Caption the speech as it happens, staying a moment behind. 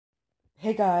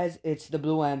Hey guys, it's the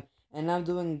Blue M, and I'm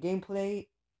doing gameplay,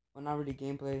 well not really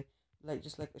gameplay,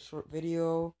 just like a short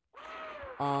video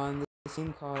on this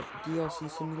game called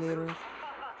DLC Simulator.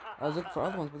 I was looking for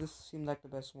other ones, but this seemed like the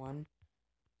best one.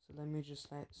 So let me just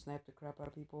snipe the crap out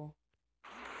of people.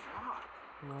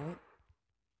 Alright.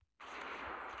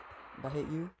 If I hit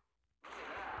you.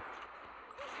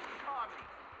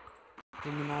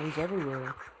 Illuminati's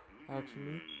everywhere,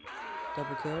 actually.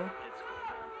 Double kill.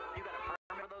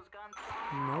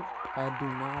 Nope, I do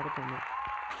not have a permit.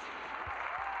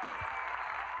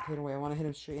 Hit away. I want to hit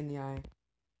him straight in the eye.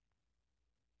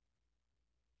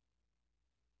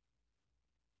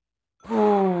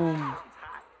 Boom!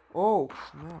 Oh,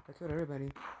 snap. I killed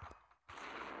everybody.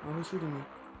 Oh, who's shooting me?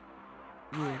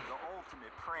 You.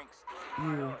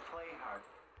 You.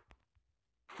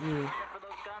 You.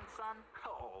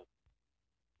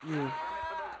 You.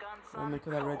 Oh, I'm gonna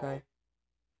kill that red guy.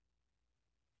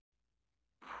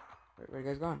 Red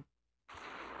guy's gone.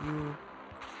 You.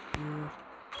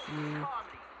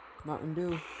 Mountain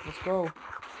Dew. Let's go.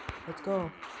 Let's go.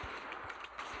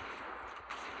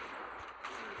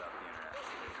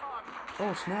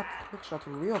 Oh snap! The quick shots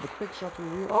were real. The quick shots were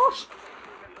real. Oh sh!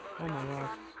 Oh my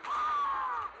gosh.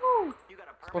 Woo!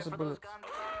 Explosive bullets.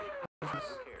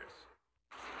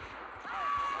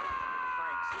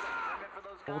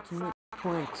 Ultimate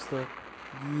prankster.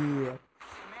 Yeah.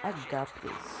 I got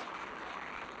this.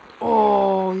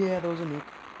 Oh yeah, that was a nuke.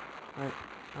 Alright.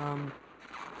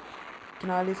 Can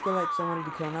I at least get like somebody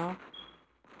to kill now?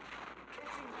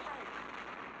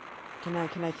 Can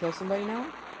I kill somebody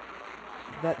now?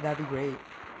 That'd be great.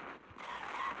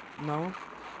 No?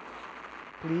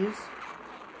 Please?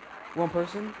 One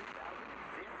person?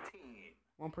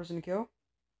 One person to kill?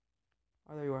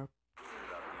 Oh, there you are.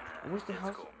 Where's the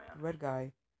house? Red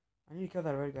guy. I need to kill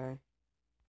that red guy.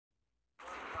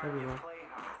 There we go.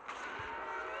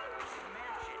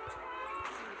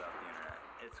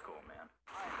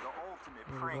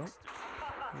 There we go.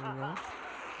 There we go.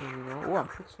 There we go. Oh, I'm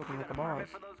quickscoping like a boss.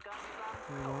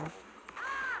 There we go.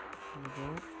 There we go.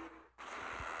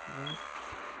 There we go.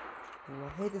 Oh, I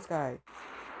hate this guy.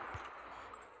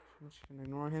 I'm just gonna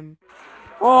ignore him.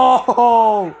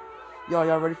 Oh!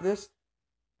 Y'all ready for this?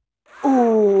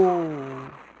 Oh!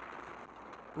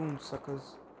 Boom,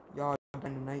 suckers. Y'all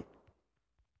done tonight.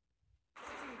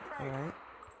 Alright.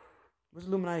 Where's the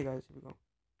Illuminati guys? Here we go.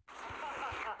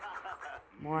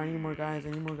 I need more guys.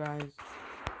 Come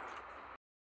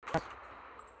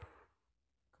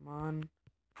on.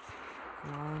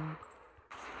 Come on.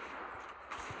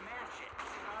 Smash it.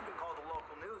 Time to call the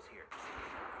local news here.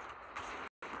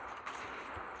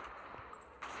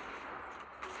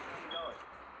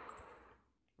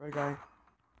 Right guy.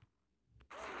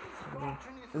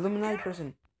 Illuminati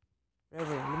person.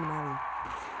 Whatever, Illuminati.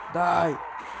 Die!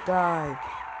 Die!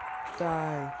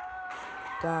 Die!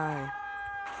 Die!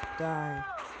 Die!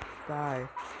 Die!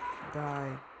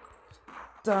 Die!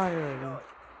 Die already!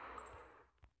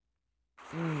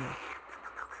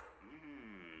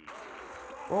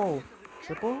 Oh!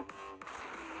 Triple?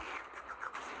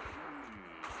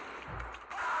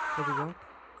 There we go.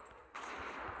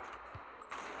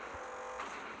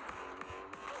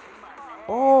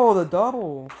 Oh, the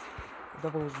double! The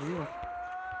double was real.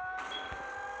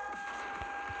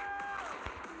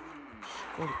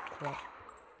 Holy crap.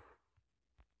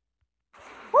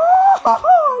 I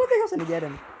didn't think I was gonna get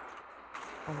him.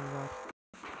 Oh my gosh.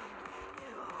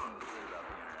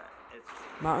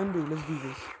 Mountain Dew, let's do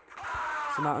this.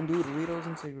 So Mountain Dew, Doritos,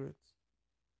 and cigarettes.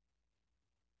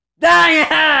 Dang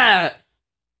it!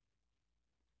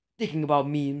 Thinking about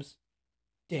memes.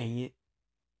 Dang it.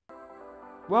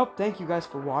 Well, thank you guys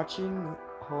for watching.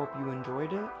 Hope you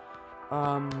enjoyed it.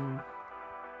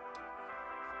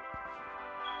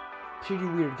 Pretty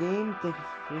weird game. Thank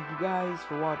you guys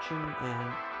for watching,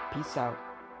 and peace out.